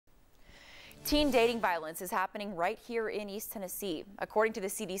Teen dating violence is happening right here in East Tennessee. According to the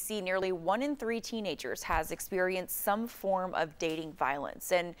CDC, nearly 1 in 3 teenagers has experienced some form of dating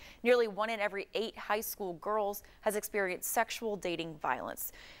violence, and nearly 1 in every 8 high school girls has experienced sexual dating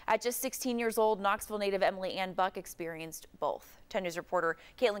violence. At just 16 years old, Knoxville native Emily Ann Buck experienced both. 10 News reporter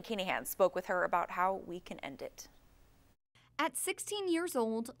Caitlin Keenahan spoke with her about how we can end it. At 16 years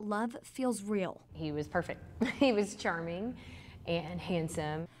old, love feels real. He was perfect. He was charming and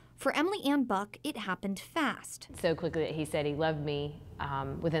handsome. For Emily Ann Buck, it happened fast. So quickly that he said he loved me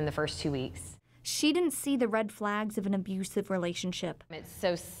within the first 2 weeks. She didn't see the red flags of an abusive relationship. It's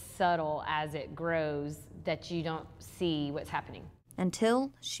so subtle as it grows that you don't see what's happening.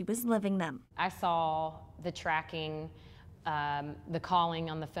 Until she was living them. I saw the tracking, the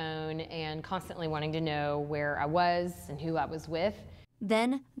calling on the phone, and constantly wanting to know where I was and who I was with.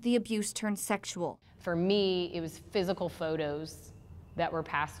 Then the abuse turned sexual. For me, it was physical photos that were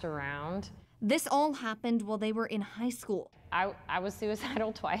passed around. This all happened while they were in high school. I was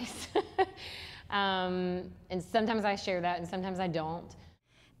suicidal twice. And sometimes I share that and sometimes I don't.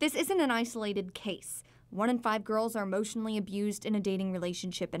 This isn't an isolated case. 1 in 5 girls are emotionally abused in a dating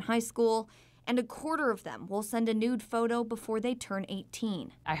relationship in high school, and 1/4 of them will send a nude photo before they turn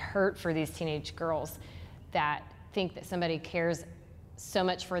 18. I hurt for these teenage girls that think that somebody cares so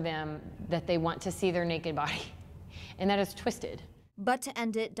much for them that they want to see their naked body, and that is twisted. But to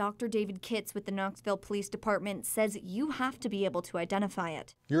end it, Dr. David Kitts with the Knoxville Police Department says you have to be able to identify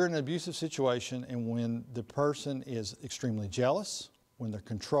it. You're in an abusive situation, and when the person is extremely jealous, when they're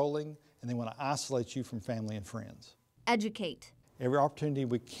controlling, and they want to isolate you from family and friends. Educate. Every opportunity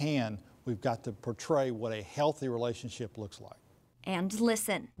we can, we've got to portray what a healthy relationship looks like. And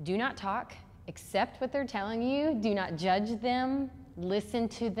listen. Do not talk, accept what they're telling you, do not judge them, listen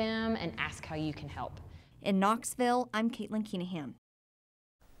to them, and ask how you can help. In Knoxville, I'm Caitlin Keenahan.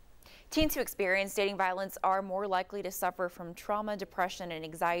 Teens who experience dating violence are more likely to suffer from trauma, depression, and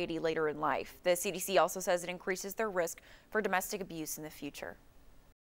anxiety later in life. The CDC also says it increases their risk for domestic abuse in the future.